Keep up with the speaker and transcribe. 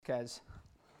Kez.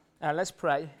 Let's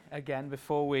pray again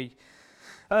before we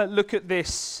look at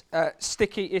this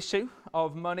sticky issue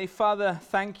of money. Father,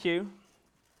 thank you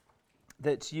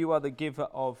that you are the giver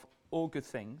of all good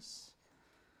things.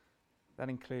 That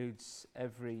includes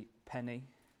every penny,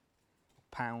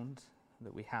 pound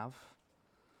that we have.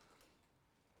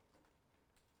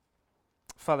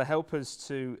 Father, help us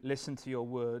to listen to your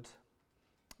word.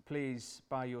 Please,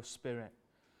 by your Spirit,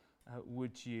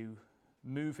 would you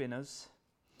move in us?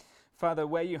 Father,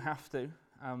 where you have to,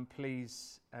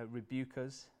 please rebuke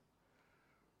us.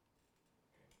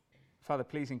 Father,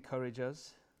 please encourage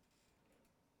us.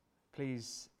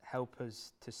 Please help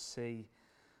us to see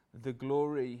the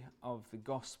glory of the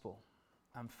gospel,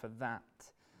 and for that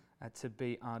to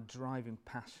be our driving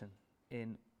passion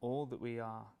in all that we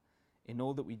are, in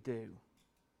all that we do,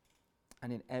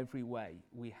 and in every way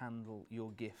we handle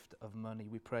your gift of money.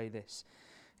 We pray this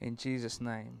in Jesus'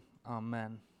 name.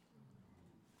 Amen.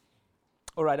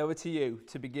 All right, over to you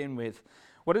to begin with.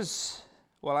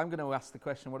 I'm going to ask the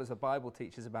question, what does the Bible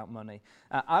teach us about money?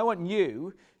 I want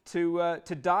you to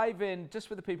dive in just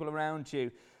with the people around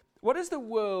you. What does the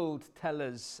world tell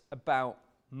us about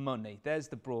money? There's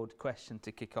the broad question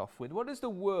to kick off with. What does the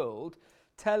world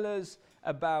tell us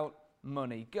about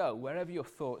money? Go, wherever your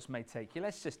thoughts may take you.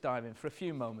 Let's just dive in for a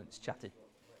few moments chatting.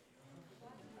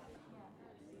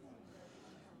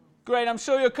 Great, I'm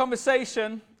sure your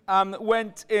conversation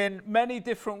went in many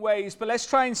different ways, but let's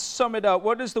try and sum it up.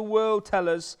 What does the world tell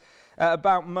us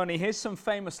about money? Here's some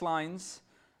famous lines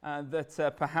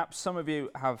that perhaps some of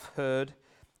you have heard.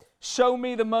 Show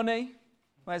me the money.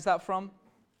 Where's that from?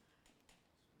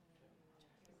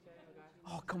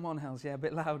 Oh, come on, Hells. Yeah, a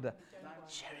bit louder.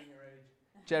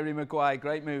 Jerry Maguire.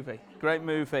 Great movie. Great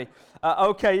movie.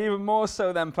 Okay, even more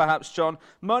so then perhaps, John.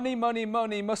 Money, money,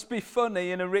 money must be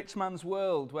funny in a rich man's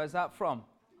world. Where's that from?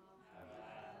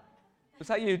 Was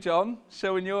that you, John?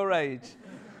 Showing your age.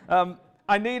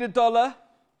 I need $1.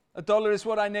 $1 is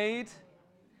what I need.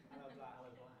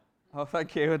 Oh,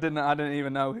 thank you. I didn't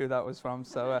even know who that was from,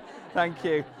 so thank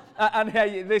you. And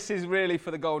hey, this is really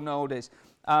for the golden oldies.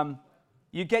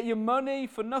 You get your money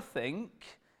for nothing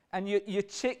and your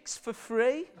chicks for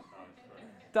free.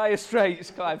 Dire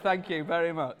Straits, Clive. Thank you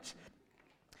very much.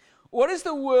 What does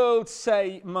the world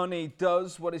say money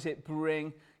does? What does it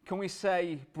bring? Can we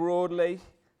say broadly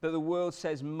that the world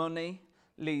says money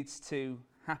leads to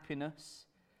happiness?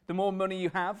 The more money you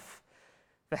have,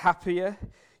 the happier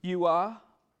you are.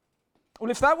 Well,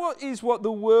 if that is what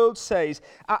the world says,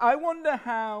 I wonder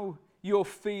how you're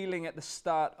feeling at the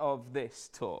start of this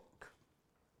talk.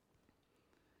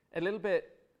 A little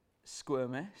bit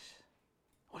squirmish.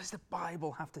 What does the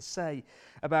Bible have to say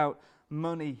about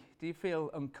money? Do you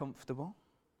feel uncomfortable?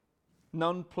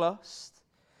 Nonplussed?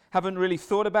 Haven't really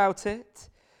thought about it?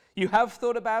 You have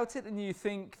thought about it and you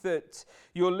think that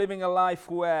you're living a life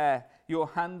where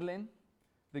you're handling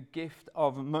the gift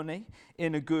of money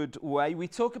in a good way. We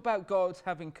talk about God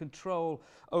having control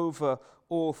over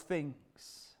all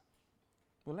things.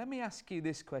 Well, let me ask you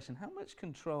this question. How much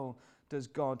control does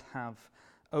God have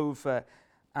over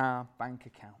our bank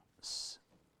accounts?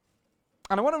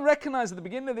 And I want to recognize at the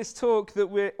beginning of this talk that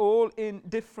we're all in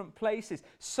different places.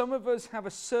 Some of us have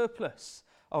a surplus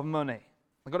of money.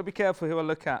 I've got to be careful who I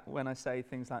look at when I say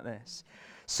things like this.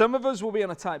 Some of us will be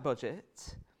on a tight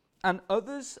budget, and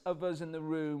others of us in the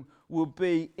room will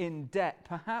be in debt,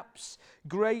 perhaps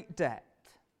great debt.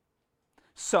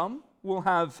 Some will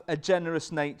have a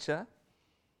generous nature.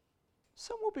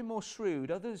 Some will be more shrewd,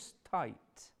 others tight.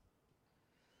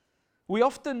 We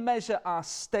often measure our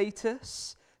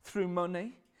status through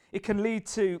money. It can lead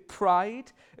to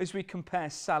pride as we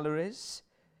compare salaries.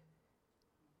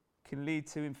 Can lead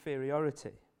to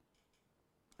inferiority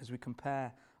as we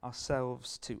compare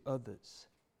ourselves to others.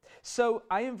 So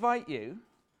I invite you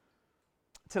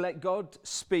to let God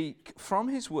speak from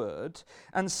his word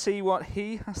and see what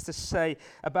he has to say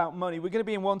about money. We're going to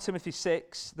be in 1 Timothy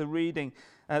 6, the reading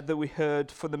that we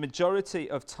heard for the majority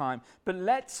of time. But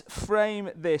let's frame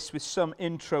this with some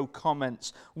intro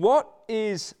comments. What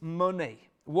is money?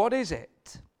 What is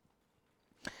it?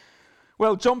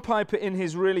 Well, John Piper, in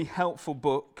his really helpful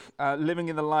book, Living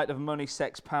in the Light of Money,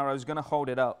 Sex, Power, I was going to hold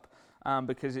it up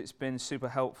because it's been super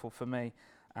helpful for me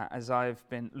as I've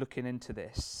been looking into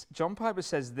this. John Piper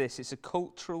says this: it's a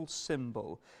cultural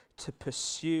symbol to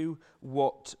pursue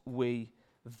what we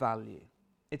value.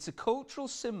 It's a cultural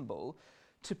symbol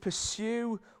to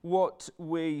pursue what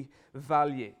we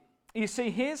value. You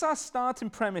see, here's our starting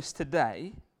premise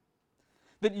today,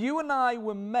 that you and I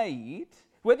were made,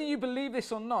 whether you believe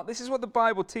this or not, this is what the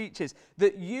Bible teaches,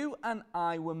 that you and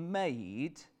I were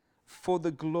made for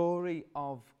the glory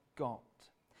of God.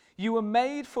 You were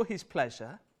made for his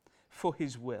pleasure, for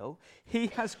his will. He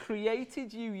has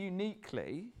created you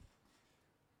uniquely,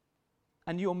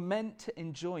 and you're meant to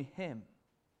enjoy him.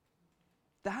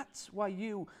 That's why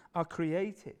you are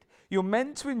created. You're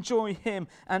meant to enjoy him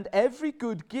and every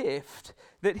good gift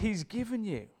that he's given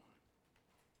you.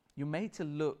 You're made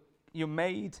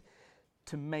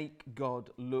to make God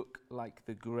look like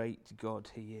the great God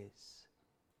he is.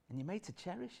 And you're made to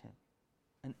cherish him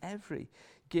and every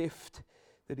gift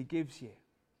that he gives you.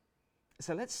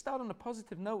 So let's start on a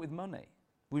positive note with money.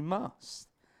 We must.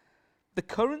 The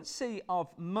currency of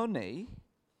money,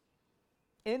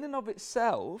 in and of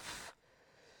itself,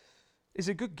 is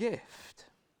a good gift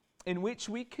in which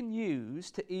we can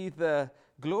use to either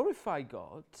glorify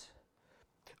God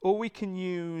or we can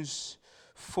use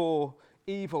for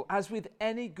evil, as with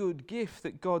any good gift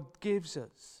that God gives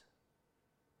us.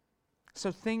 So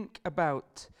think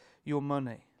about your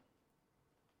money.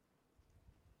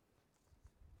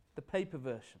 The paper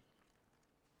version.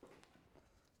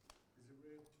 Is it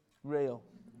real? Real.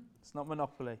 It's not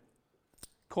Monopoly.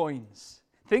 Coins.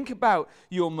 Think about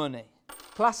your money.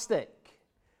 Plastic.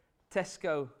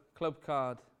 Tesco, club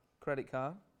card, credit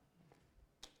card.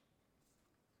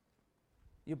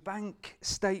 Your bank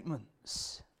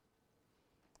statements.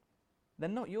 They're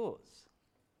not yours.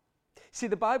 See,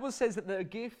 the Bible says that they're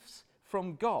gifts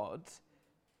from God,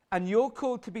 and you're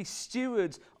called to be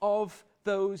stewards of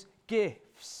those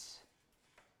gifts.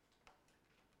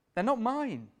 They're not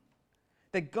mine.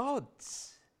 They're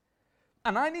God's.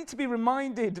 And I need to be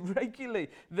reminded regularly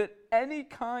that any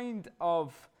kind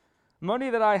of money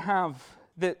that I have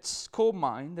that's called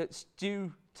mine, that's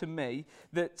due to me,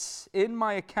 that's in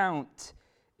my account,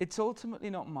 it's ultimately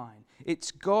not mine.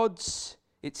 It's God's,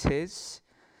 it's his,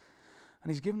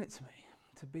 and he's given it to me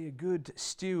to be a good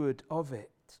steward of it.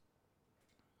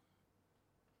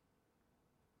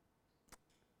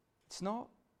 It's not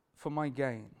for my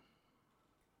gain,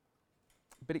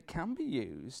 but it can be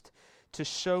used to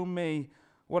show me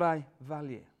what I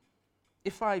value.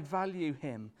 If I value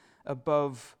him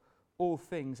above all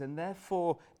things and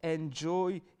therefore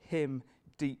enjoy him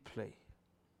deeply.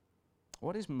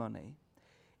 What is money?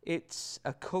 It's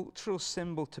a cultural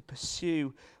symbol to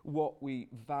pursue what we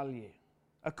value.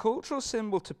 A cultural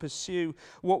symbol to pursue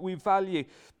what we value.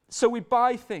 So we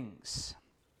buy things.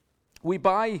 We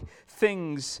buy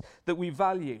things that we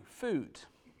value. Food,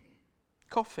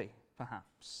 coffee,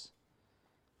 perhaps,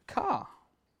 a car,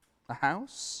 a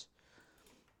house,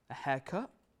 a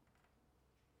haircut,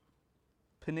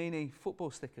 Panini football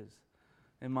stickers,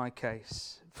 in my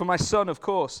case. For my son, of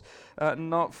course,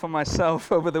 not for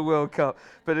myself over the World Cup,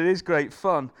 but it is great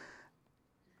fun.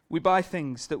 We buy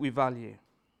things that we value.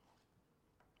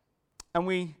 And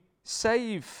we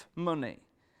save money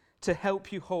to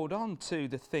help you hold on to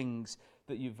the things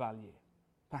that you value.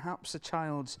 Perhaps a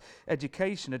child's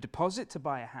education, a deposit to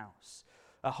buy a house,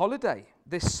 a holiday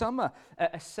this summer,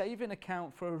 a saving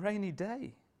account for a rainy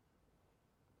day.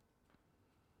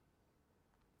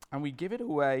 And we give it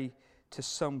away to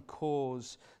some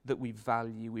cause that we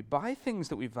value. We buy things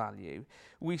that we value.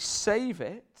 We save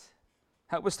it,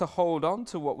 help us to hold on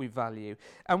to what we value.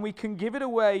 And we can give it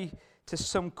away to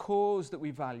some cause that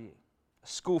we value. A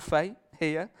school fete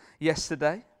here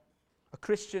yesterday, a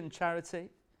Christian charity.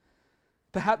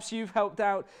 Perhaps you've helped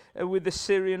out with the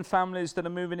Syrian families that are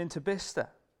moving into Bicester.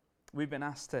 We've been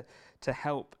asked to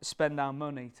help spend our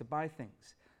money to buy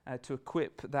things, to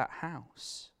equip that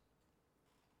house.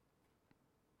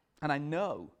 And I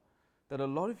know that a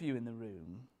lot of you in the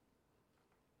room,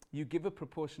 you give a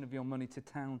proportion of your money to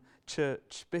Town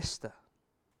Church Bicester.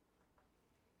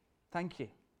 Thank you.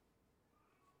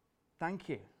 Thank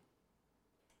you.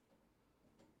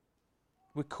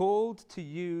 We're called to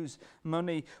use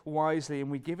money wisely,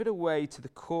 and we give it away to the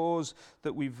cause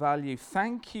that we value.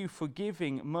 Thank you for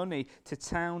giving money to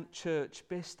Town Church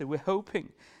Bicester. We're hoping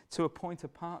to appoint a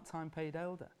part-time paid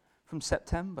elder from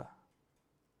September.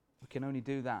 We can only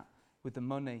do that with the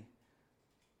money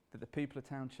that the people of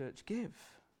Town Church give.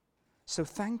 So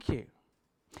thank you.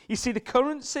 You see, the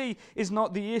currency is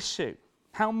not the issue,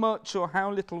 how much or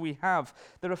how little we have.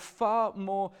 There are far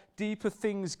more deeper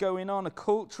things going on, a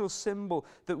cultural symbol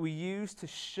that we use to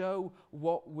show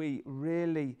what we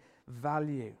really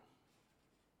value.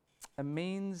 A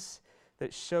means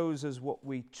that shows us what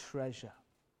we treasure,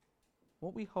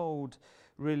 what we hold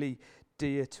really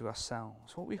dear to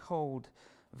ourselves, what we hold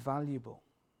valuable.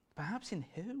 Perhaps in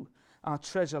who our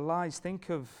treasure lies. Think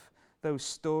of those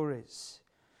stories.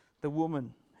 The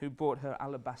woman who brought her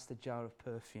alabaster jar of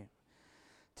perfume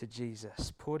to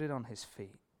Jesus, poured it on his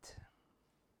feet,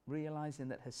 realizing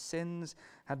that her sins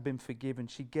had been forgiven.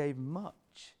 She gave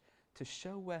much to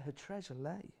show where her treasure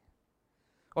lay.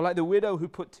 Or like the widow who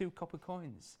put 2 copper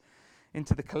coins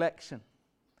into the collection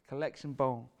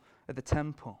bowl at the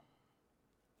temple.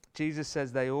 Jesus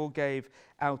says they all gave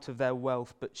out of their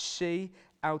wealth, but she,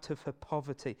 out of her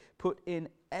poverty, put in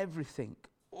everything,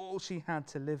 all she had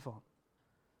to live on.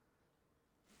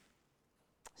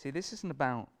 See, this isn't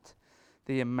about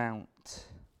the amount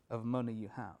of money you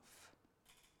have.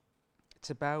 It's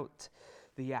about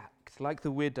the act. Like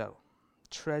the widow,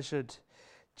 treasured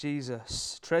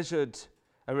Jesus, treasured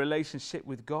a relationship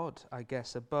with God, I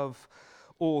guess, above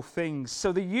all things.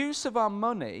 So the use of our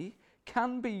money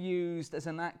can be used as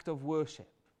an act of worship.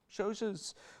 Shows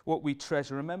us what we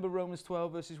treasure. Remember Romans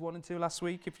 12 verses 1 and 2 last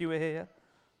week, if you were here?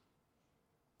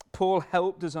 Paul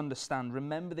helped us understand.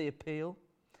 Remember the appeal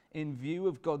in view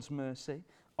of God's mercy.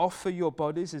 Offer your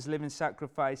bodies as living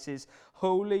sacrifices,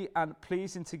 holy and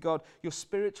pleasing to God, your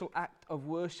spiritual act of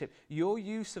worship. Your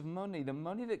use of money, the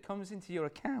money that comes into your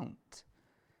account,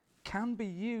 can be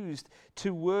used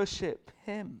to worship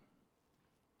Him.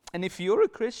 And if you're a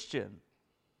Christian,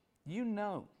 you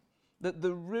know that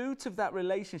the root of that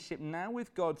relationship now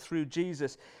with God through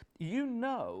Jesus, you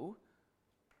know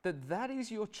that that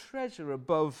is your treasure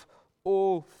above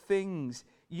all things.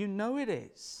 You know it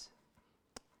is.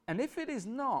 And if it is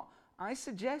not, I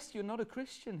suggest you're not a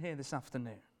Christian here this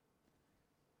afternoon.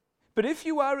 But if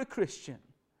you are a Christian,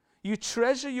 you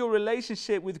treasure your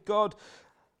relationship with God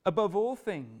above all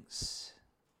things,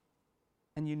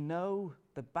 and you know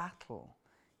the battle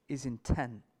is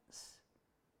intense,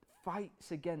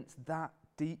 fights against that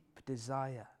deep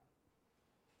desire.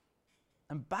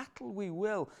 And battle we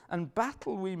will, and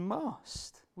battle we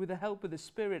must, with the help of the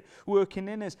Spirit working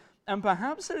in us. And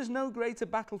perhaps there is no greater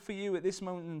battle for you at this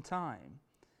moment in time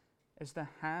as to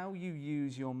how you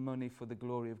use your money for the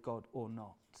glory of God or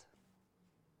not.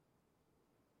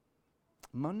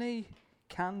 Money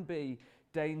can be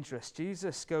dangerous.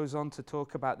 Jesus goes on to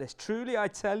talk about this. Truly I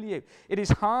tell you, it is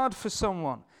hard for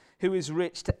someone who is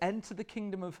rich to enter the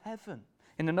kingdom of heaven.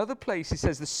 In another place, he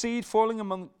says, the seed falling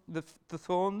among the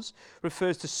thorns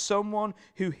refers to someone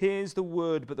who hears the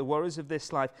word, but the worries of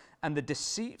this life and the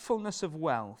deceitfulness of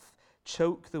wealth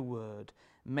choke the word,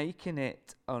 making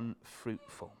it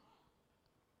unfruitful.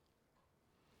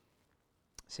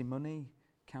 See, money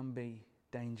can be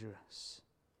dangerous.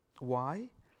 Why?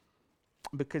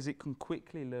 Because it can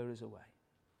quickly lure us away.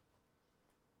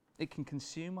 It can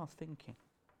consume our thinking,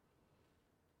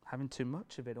 having too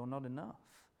much of it or not enough.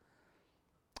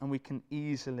 And we can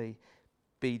easily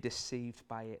be deceived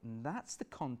by it. And that's the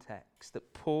context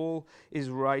that Paul is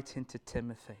writing to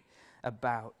Timothy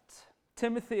about.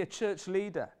 Timothy, a church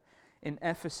leader in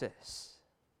Ephesus,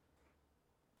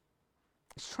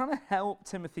 is trying to help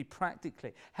Timothy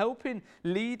practically, helping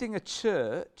leading a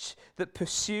church that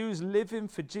pursues living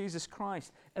for Jesus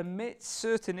Christ amidst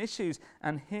certain issues.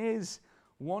 And here's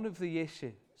one of the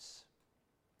issues.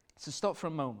 So stop for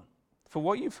a moment. For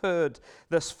what you've heard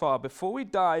thus far, before we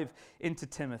dive into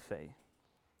Timothy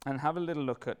and have a little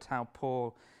look at how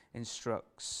Paul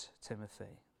instructs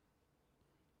Timothy,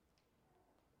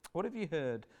 what have you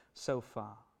heard so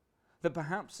far that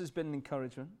perhaps has been an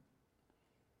encouragement,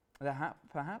 that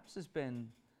perhaps has been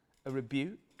a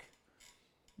rebuke,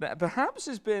 that perhaps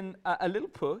has been a little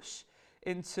push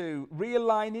into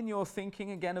realigning your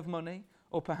thinking again of money,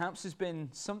 or perhaps has been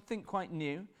something quite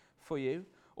new for you,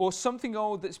 or something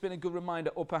old that's been a good reminder,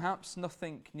 or perhaps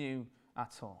nothing new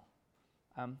at all?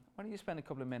 Why don't you spend a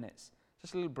couple of minutes,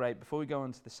 just a little break before we go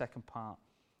on to the second part.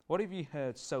 What have you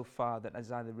heard so far that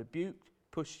has either rebuked,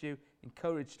 pushed you,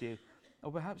 encouraged you,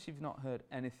 or perhaps you've not heard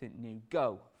anything new?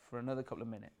 Go for another couple of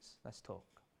minutes. Let's talk.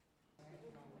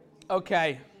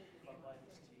 Okay,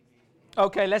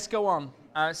 let's go on.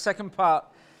 Second part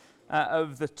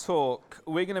of the talk.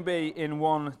 We're going to be in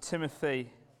 1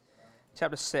 Timothy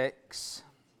chapter 6.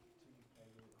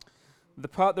 The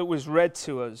part that was read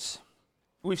to us.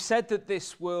 We've said that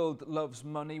this world loves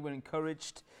money. We're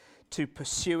encouraged to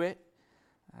pursue it.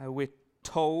 We're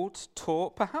taught,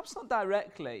 perhaps not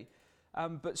directly,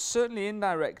 but certainly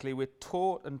indirectly, we're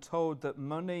taught and told that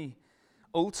money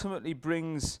ultimately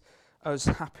brings us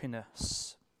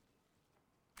happiness.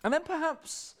 And then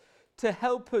perhaps to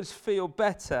help us feel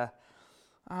better,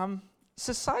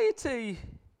 society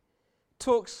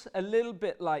talks a little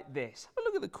bit like this. Have a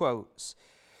look at the quotes.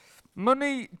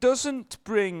 Money doesn't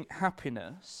bring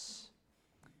happiness,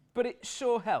 but it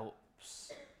sure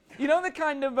helps. You know, the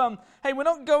kind of, hey, we're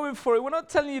not going for it. We're not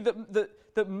telling you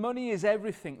that money is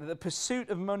everything, that the pursuit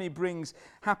of money brings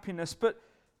happiness. But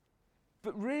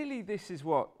really, this is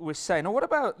what we're saying. Now, what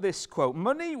about this quote?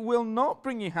 Money will not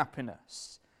bring you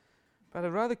happiness, but I'd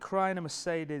rather cry in a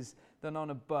Mercedes than on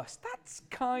a bus. That's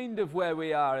kind of where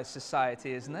we are as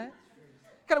society, isn't it?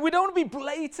 We don't want to be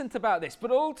blatant about this,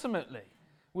 but ultimately,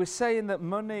 we're saying that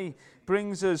money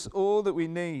brings us all that we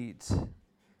need.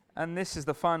 And this is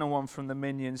the final one from the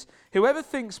Minions. Whoever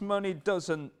thinks money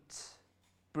doesn't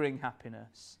bring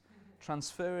happiness,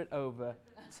 transfer it over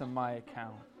to my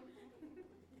account.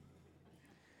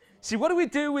 See, what do we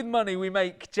do with money? We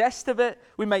make jest of it,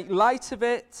 we make light of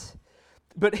it.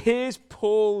 But here's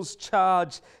Paul's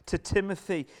charge to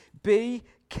Timothy. Be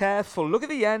careful. Look at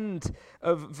the end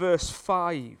of verse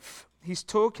 5. He's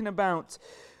talking about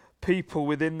people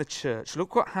within the church.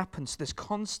 Look what happens. There's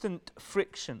constant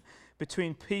friction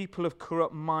between people of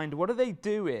corrupt mind. What are they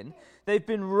doing? They've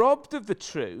been robbed of the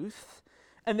truth,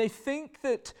 and they think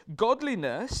that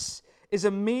godliness is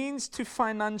a means to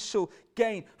financial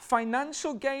gain.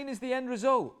 Financial gain is the end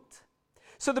result.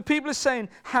 So the people are saying,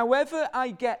 however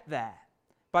I get there,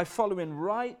 by following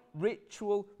right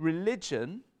ritual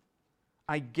religion,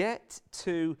 I get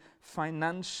to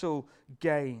financial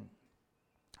gain.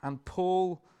 And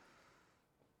Paul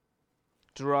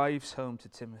drives home to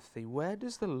Timothy, where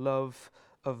does the love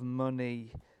of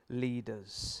money lead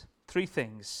us? 3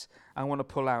 things I want to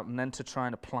pull out and then to try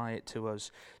and apply it to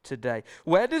us today.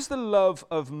 Where does the love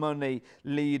of money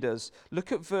lead us?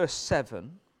 Look at verse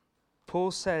 7.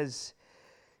 Paul says,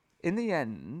 in the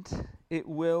end, it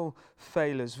will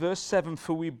fail us. Verse 7,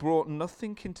 for we brought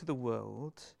nothing into the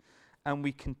world, and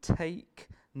we can take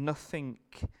nothing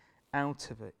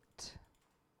out of it.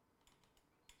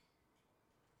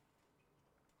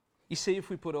 You see, if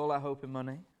we put all our hope in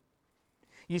money,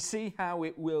 you see how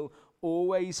it will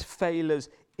always fail us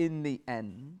in the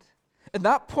end. At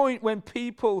that point when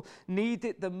people need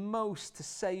it the most to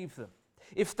save them,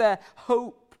 if their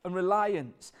hope and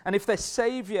reliance, and if their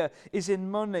saviour is in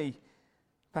money,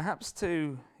 perhaps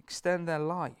to extend their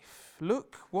life,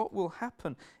 look what will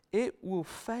happen. It will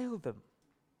fail them.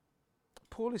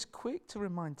 Paul is quick to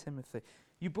remind Timothy,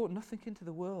 you brought nothing into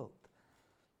the world.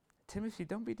 Timothy,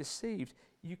 don't be deceived.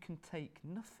 You can take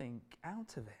nothing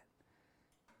out of it.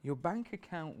 Your bank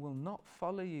account will not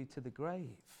follow you to the grave.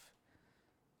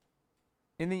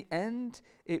 In the end,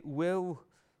 it will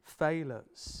fail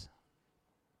us.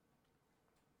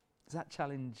 Does that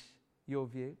challenge your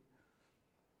view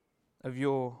of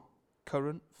your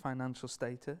current financial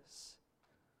status?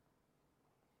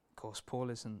 Of course, Paul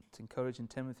isn't encouraging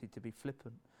Timothy to be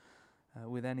flippant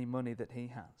with any money that he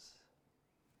has.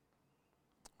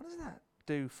 What does that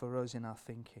do for us in our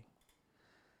thinking?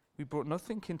 We brought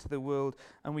nothing into the world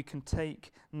and we can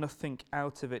take nothing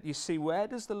out of it. You see, where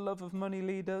does the love of money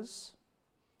lead us?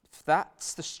 If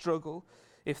that's the struggle,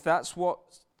 if that's what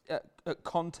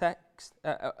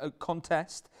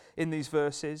contest in these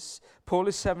verses, Paul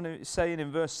is saying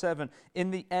in verse 7, in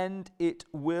the end it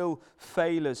will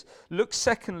fail us. Look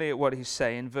secondly at what he's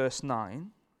saying, verse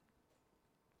 9.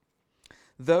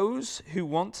 Those who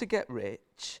want to get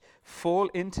rich fall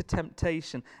into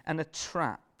temptation and a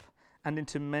trap and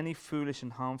into many foolish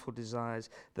and harmful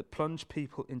desires that plunge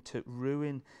people into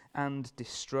ruin and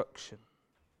destruction.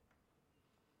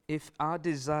 If our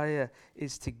desire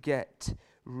is to get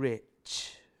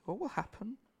rich, what will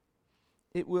happen?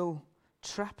 It will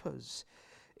trap us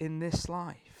in this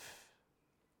life.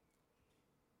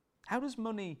 How does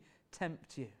money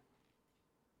tempt you?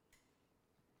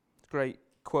 Great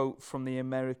quote from the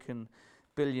American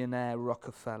billionaire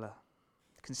Rockefeller.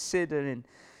 Considering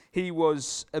he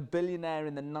was a billionaire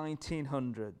in the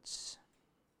 1900s,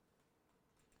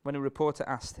 when a reporter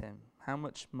asked him, how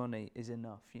much money is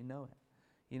enough? You know it.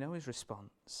 You know his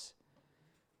response.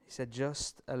 He said,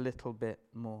 just a little bit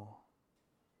more.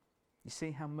 You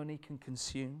see how money can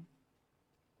consume?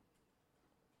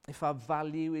 If our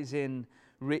value is in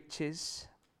riches,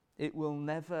 it will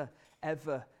never,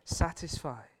 ever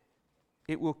satisfy.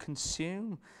 It will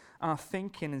consume our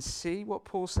thinking. And see what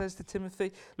Paul says to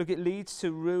Timothy? Look, it leads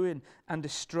to ruin and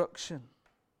destruction.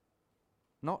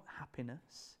 Not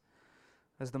happiness,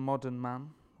 as the modern man,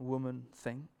 woman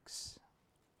thinks.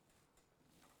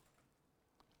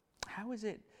 How is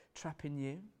it trapping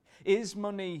you? Is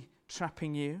money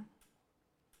trapping you?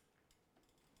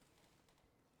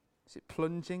 Is it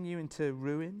plunging you into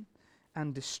ruin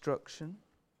and destruction?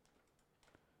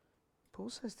 Paul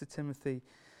says to Timothy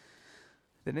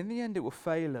that in the end it will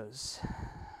fail us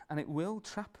and it will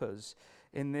trap us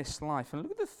in this life. And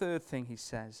look at the third thing he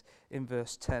says in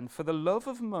verse 10. For the love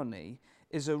of money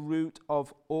is a root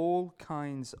of all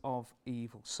kinds of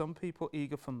evil. Some people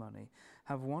eager for money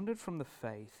have wandered from the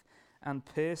faith and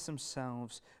pierced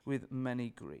themselves with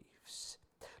many griefs.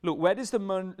 Look, where does the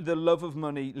love of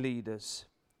money lead us?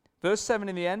 Verse 7,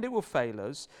 in the end it will fail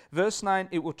us. Verse 9,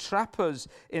 it will trap us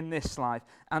in this life.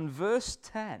 And verse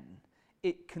 10,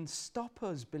 it can stop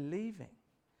us believing.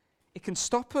 It can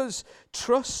stop us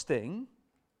trusting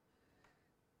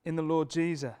in the Lord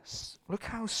Jesus. Look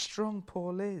how strong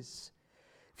Paul is.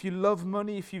 If you love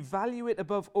money, if you value it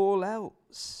above all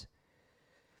else,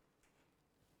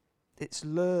 its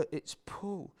lure, its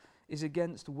pull is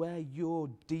against where your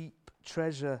deep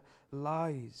treasure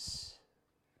lies.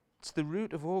 It's the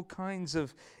root of all kinds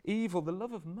of evil. The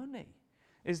love of money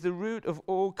is the root of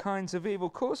all kinds of evil.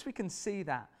 Of course, we can see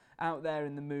that out there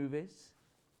in the movies.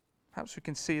 Perhaps we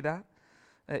can see that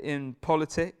in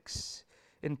politics,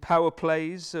 in power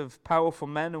plays of powerful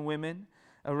men and women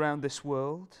around this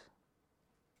world.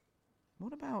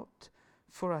 What about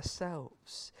for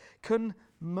ourselves? Can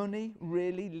money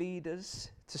really lead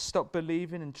us to stop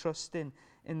believing and trusting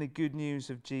in the good news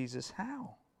of Jesus?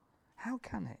 How? How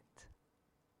can it?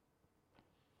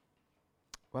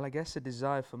 Well, I guess a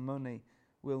desire for money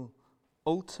will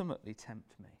ultimately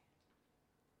tempt me.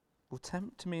 Will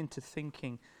tempt me into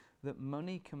thinking that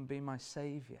money can be my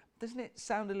saviour. Doesn't it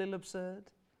sound a little absurd?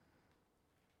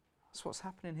 That's what's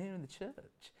happening here in the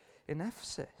church in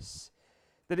Ephesus.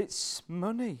 That it's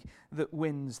money that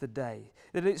wins the day.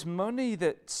 That it's money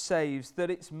that saves.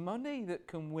 That it's money that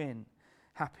can win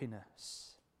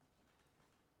happiness.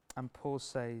 And Paul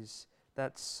says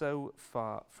that's so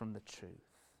far from the truth.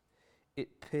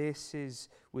 It pierces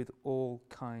with all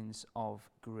kinds of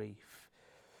grief.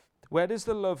 Where does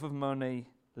the love of money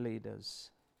lead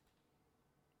us?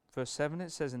 Verse 7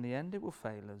 it says, in the end it will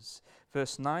fail us.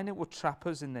 Verse 9, it will trap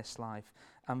us in this life.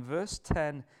 And verse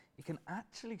 10, it can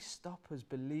actually stop us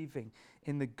believing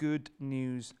in the good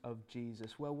news of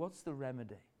Jesus. Well, what's the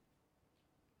remedy?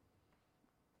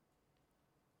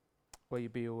 Well, you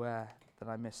be aware that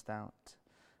I missed out.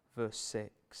 Verse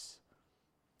 6.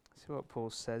 See what Paul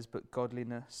says, but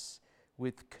godliness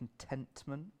with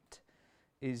contentment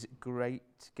is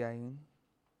great gain.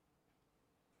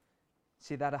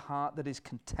 See that a heart that is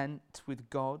content with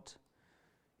God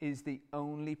is the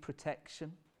only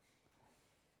protection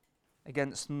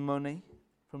against money,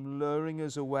 from luring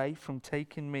us away, from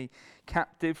taking me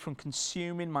captive, from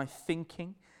consuming my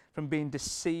thinking, from being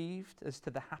deceived as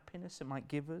to the happiness it might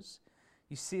give us.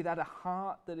 You see that a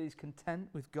heart that is content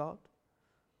with God,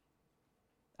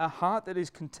 a heart that is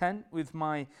content with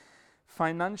my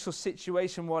financial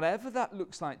situation, whatever that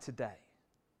looks like today,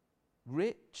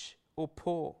 rich or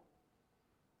poor,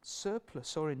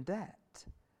 surplus or in debt,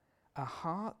 a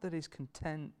heart that is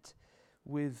content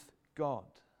with God.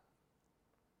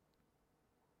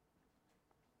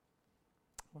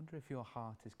 I wonder if your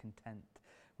heart is content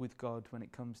with God when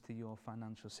it comes to your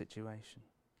financial situation.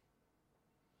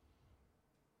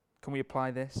 Can we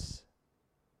apply this?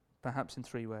 Perhaps in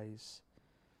 3 ways.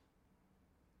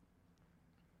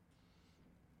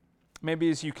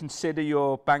 Maybe as you consider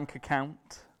your bank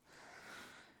account,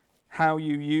 how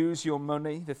you use your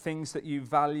money, the things that you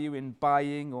value in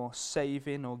buying or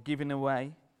saving or giving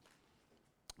away.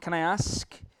 Can I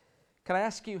ask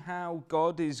you how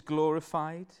God is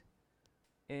glorified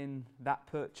in that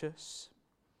purchase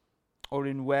or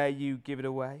in where you give it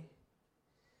away?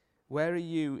 Where are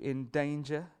you in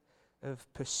danger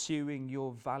of pursuing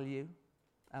your value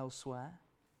elsewhere?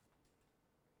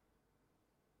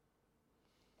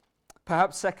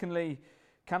 Perhaps secondly,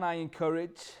 can I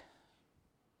encourage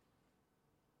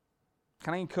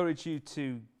you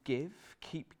to give,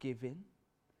 keep giving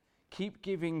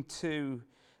to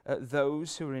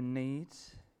those who are in need,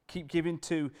 keep giving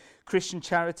to Christian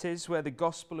charities where the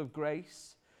gospel of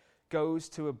grace goes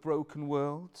to a broken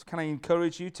world? Can I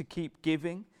encourage you to keep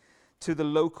giving to the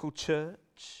local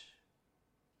church?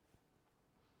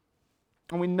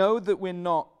 And we know that we're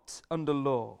not under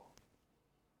law.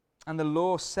 And the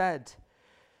law said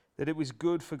that it was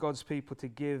good for God's people to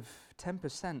give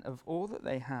 10% of all that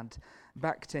they had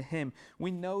back to Him.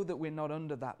 We know that we're not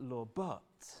under that law, but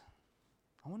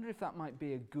I wonder if that might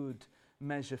be a good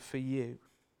measure for you,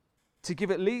 to give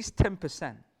at least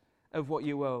 10% of what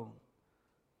you own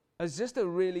as just a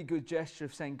really good gesture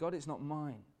of saying, God, it's not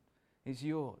mine, it's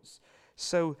yours.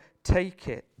 So take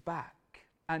it back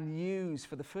and use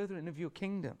for the furthering of your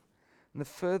kingdom and the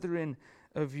furthering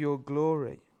of your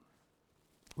glory.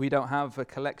 We don't have a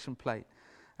collection plate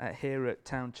here at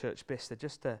Town Church Bicester,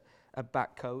 just a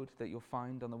back code that you'll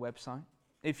find on the website.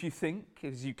 If you think,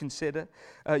 as you consider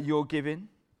your giving,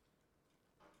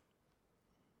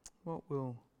 what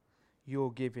will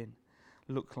your giving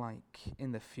look like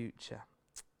in the future?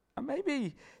 And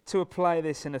maybe to apply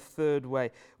this in a third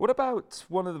way, what about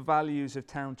one of the values of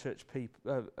Town Church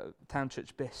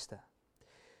Bicester?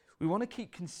 We want to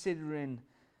keep considering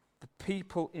the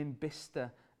people in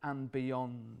Bicester and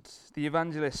beyond. The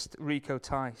evangelist Rico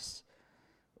Tice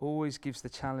always gives the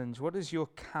challenge, what does your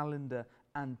calendar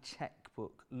and checkbook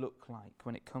checkbook look like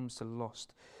when it comes to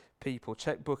lost people?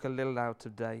 Checkbook a little out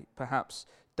of date. Perhaps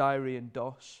diary and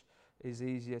dosh is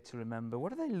easier to remember.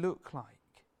 What do they look like?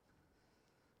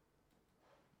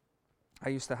 I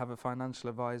used to have a financial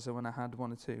advisor when I had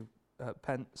one or two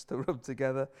pence to rub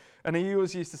together. And he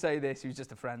always used to say this, he was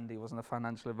just a friend, he wasn't a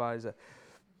financial advisor.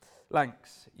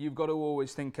 Lanks, you've got to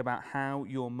always think about how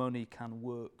your money can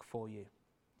work for you.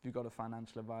 If you've got a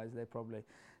financial advisor, they probably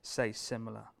say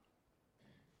similar.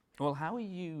 Well, how are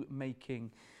you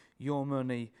making your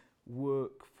money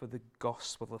work for the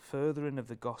gospel, the furthering of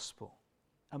the gospel,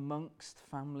 amongst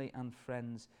family and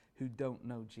friends who don't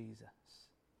know Jesus?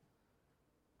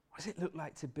 What does it look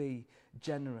like to be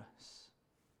generous?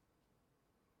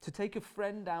 To take a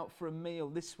friend out for a meal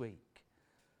this week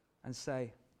and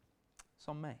say, it's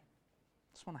on me.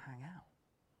 I just want to hang out.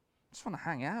 I just want to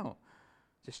hang out.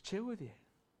 Just chill with you.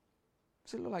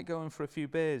 Does it look like going for a few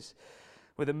beers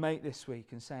with a mate this week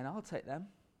and saying, I'll take them,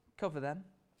 cover them?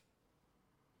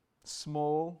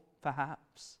 Small,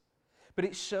 perhaps, but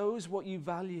it shows what you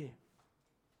value.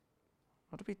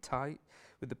 Not to be tight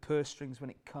with the purse strings when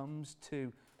it comes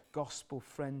to gospel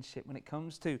friendship, when it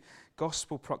comes to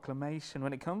gospel proclamation,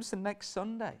 when it comes to next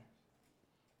Sunday.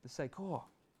 To say,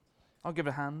 I'll give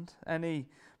a hand. Any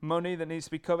money that needs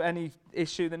to be covered, any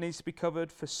issue that needs to be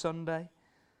covered for Sunday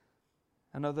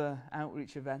and other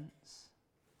outreach events.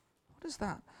 What does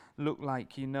that look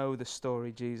like? You know the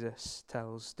story Jesus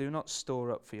tells. Do not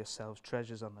store up for yourselves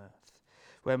treasures on earth,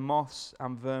 where moths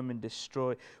and vermin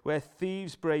destroy, where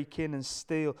thieves break in and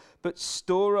steal, but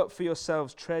store up for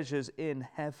yourselves treasures in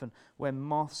heaven, where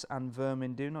moths and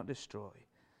vermin do not destroy,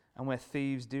 and where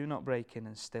thieves do not break in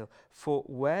and steal. For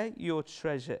where your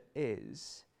treasure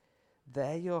is,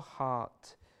 there your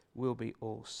heart will be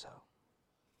also.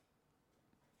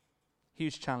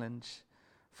 Huge challenge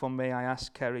for me. I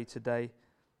asked Kerry today,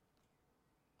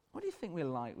 what do you think we're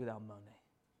like with our money?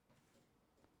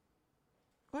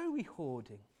 Where are we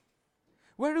hoarding?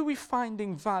 Where are we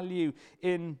finding value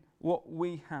in what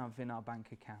we have in our bank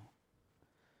account?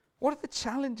 What are the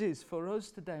challenges for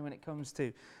us today when it comes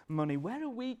to money? Where are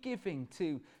we giving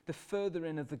to the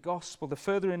furthering of the gospel, the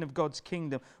furthering of God's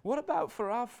kingdom? What about for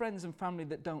our friends and family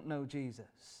that don't know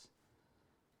Jesus?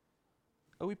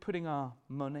 Are we putting our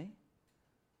money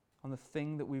on the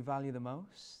thing that we value the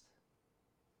most?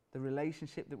 The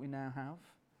relationship that we now have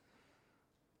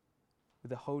with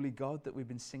the holy God that we've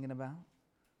been singing about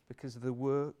because of the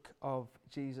work of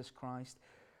Jesus Christ?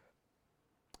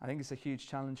 I think it's a huge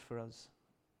challenge for us.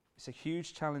 It's a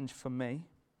huge challenge for me.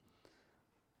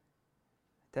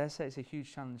 I dare say it's a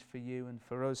huge challenge for you and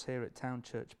for us here at Town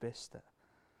Church Bicester.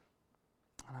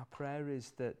 And our prayer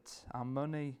is that our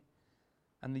money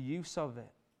and the use of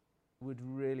it would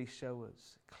really show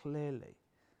us clearly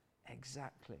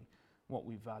exactly what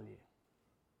we value.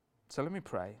 So let me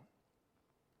pray.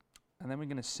 And then we're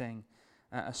going to sing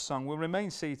a song. We'll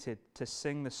remain seated to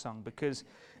sing the song because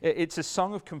it's a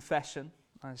song of confession.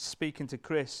 I was speaking to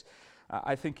Chris.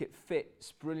 I think it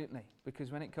fits brilliantly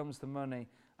because when it comes to money,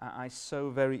 I so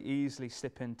very easily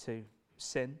slip into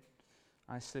sin.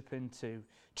 I slip into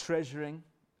treasuring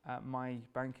my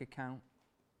bank account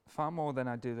far more than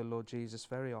I do the Lord Jesus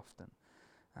very often.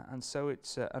 And so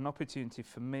it's an opportunity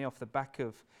for me off the back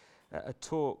of a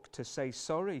talk to say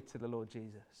sorry to the Lord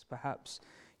Jesus. Perhaps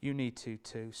you need to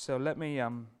too. So let me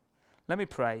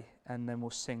pray and then we'll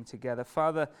sing together.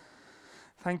 Father,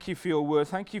 thank you for your word.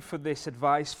 Thank you for this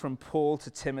advice from Paul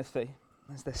to Timothy.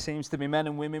 As there seems to be men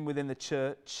and women within the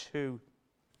church who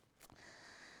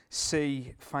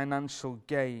see financial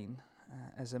gain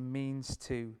as a means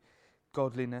to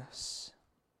godliness.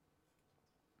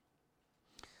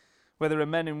 Where there are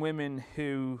men and women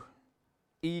who,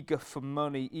 eager for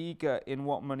money, eager in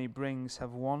what money brings,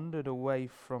 have wandered away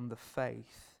from the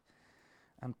faith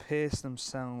and pierced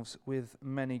themselves with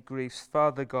many griefs.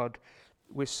 Father God,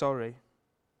 we're sorry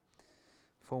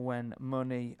for when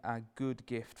money, our good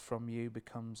gift from you,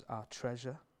 becomes our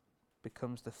treasure,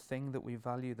 becomes the thing that we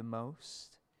value the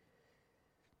most.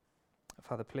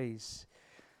 Father, please,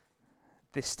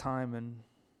 this time and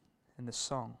in the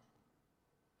song,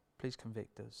 please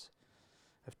convict us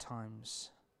of times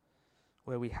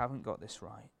where we haven't got this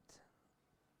right.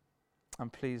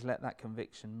 And please let that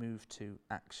conviction move to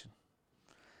action.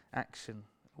 Action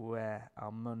where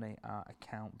our money, our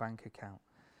account, bank account,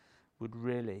 would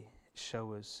really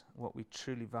show us what we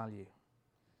truly value.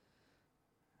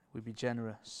 We'd be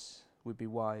generous, we'd be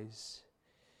wise,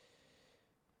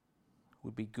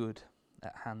 we'd be good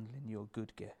at handling your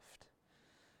good gift.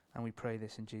 And we pray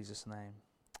this in Jesus' name.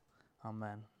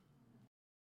 Amen.